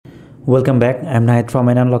Welcome back. I'm Nahid from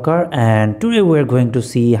Unlocker, and today we're going to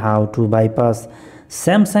see how to bypass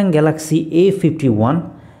Samsung Galaxy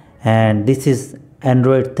A51, and this is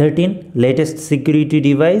Android 13 latest security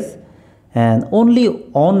device, and only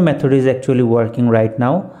on method is actually working right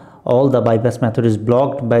now. All the bypass method is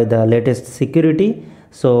blocked by the latest security.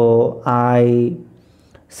 So I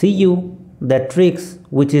see you the tricks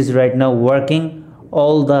which is right now working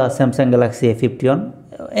all the Samsung Galaxy A51,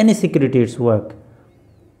 any security it's work.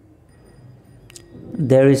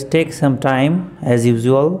 There is take some time as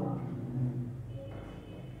usual.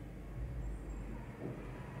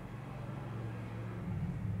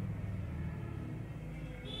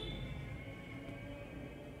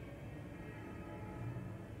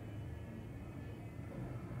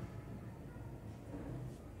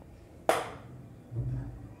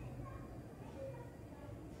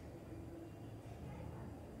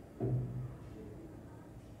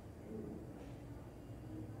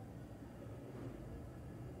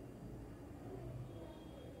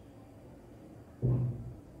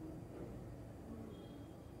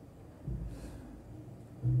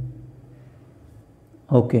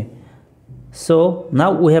 Okay, so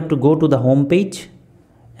now we have to go to the home page,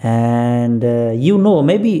 and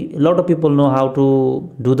maybe a lot of people know how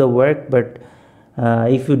to do the work, but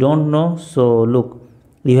if you don't know, so look,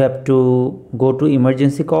 you have to go to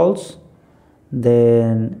emergency calls,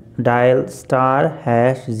 then dial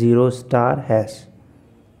 *#0*#.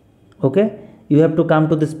 Okay, you have to come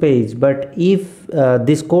to this page, but if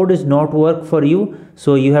this code is not work for you,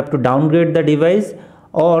 so you have to downgrade the device,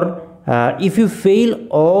 or if you fail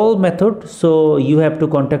all method, so you have to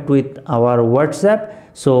contact with our WhatsApp,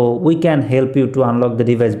 so we can help you to unlock the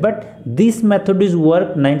device. But this method is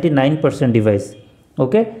work 99% device.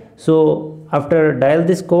 Okay, so after dial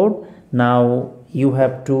this code, now you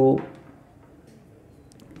have to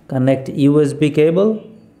connect USB cable.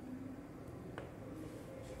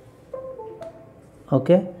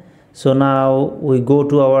 Okay, so now we go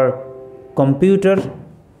to our computer.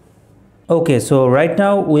 Okay, so right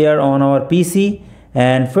now we are on our PC,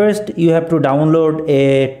 and first you have to download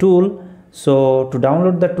a tool. So to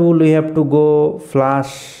download the tool, you have to go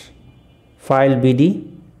flash file bd,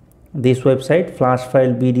 this website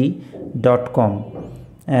flashfilebd.com,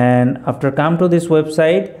 and after come to this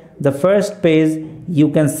website, the first page you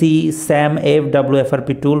can see SAM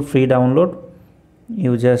FRP tool free download.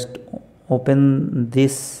 You just open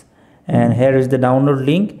this, and here is the download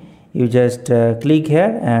link. You just click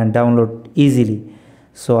here and download easily.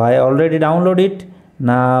 So I already download it.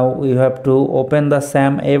 Now you have to open the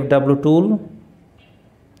SAM FW tool,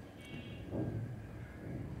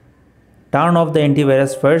 turn off the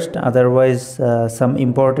antivirus first, otherwise some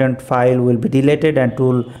important file will be deleted and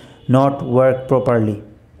tool not work properly.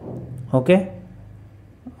 Okay,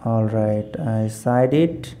 all right, I side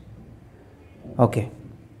it. Okay,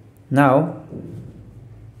 now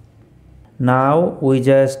we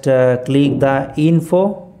just click the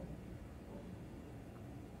info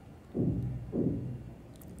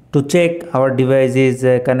to check our device is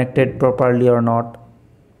connected properly or not.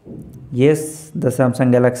 Yes, the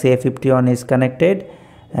Samsung Galaxy A51 is connected,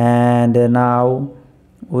 and now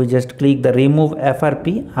we just click the remove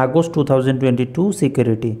FRP August 2022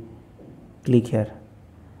 security. Click here,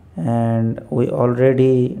 and we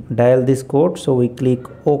already dial this code, so we click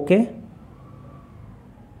OK.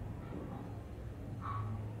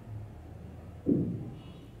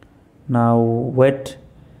 Now wait,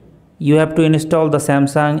 you have to install the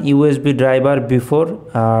Samsung USB driver before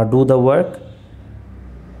do the work.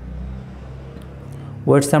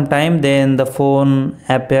 Wait some time, then the phone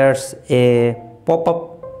appears a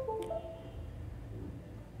pop-up.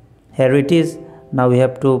 Here it is. Now we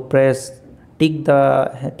have to press tick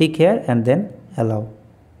here and then allow.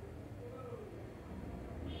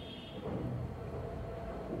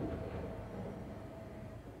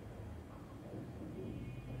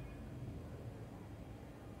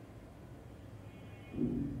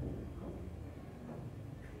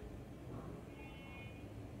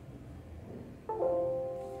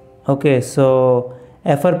 Okay, so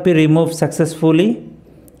FRP removed successfully,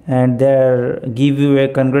 and there give you a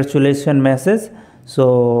congratulations message.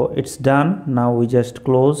 So it's done. Now we just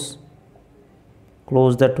close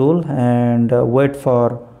the tool and wait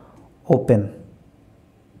for open.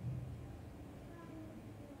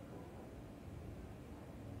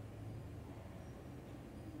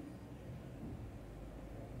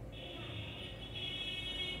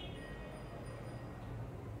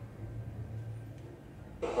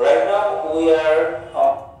 Right now we are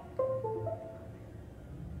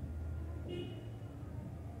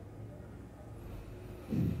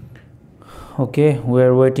okay, we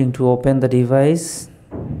are waiting to open the device.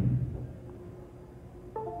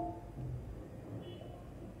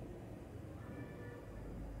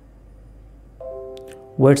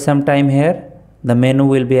 Wait some time here, the menu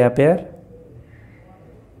will be appear.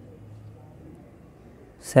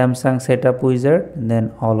 Samsung setup wizard,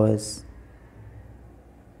 then always.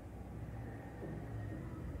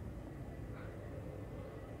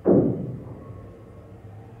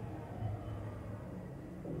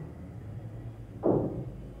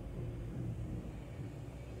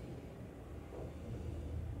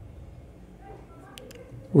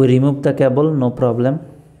 We remove the cable, no problem.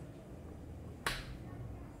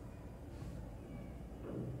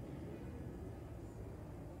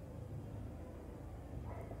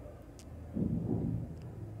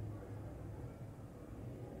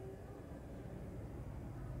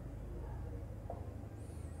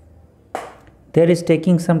 There is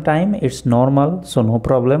taking some time, it's normal, so no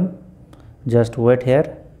problem. Just wait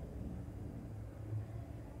here.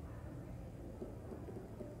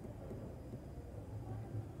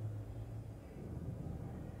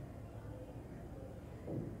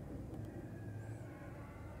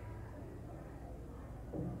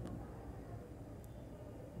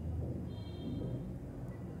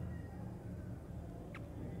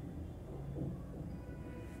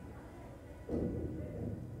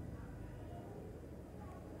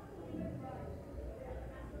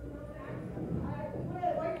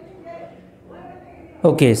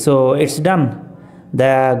 Okay, so it's done.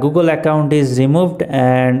 The Google account is removed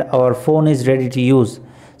and our phone is ready to use.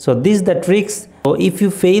 So this is the tricks. So if you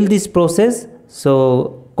fail this process,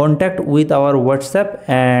 so contact with our WhatsApp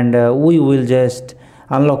and we will just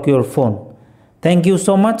unlock your phone. Thank you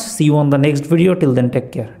so much. See you on the next video. Till then,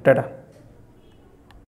 take care. Tada.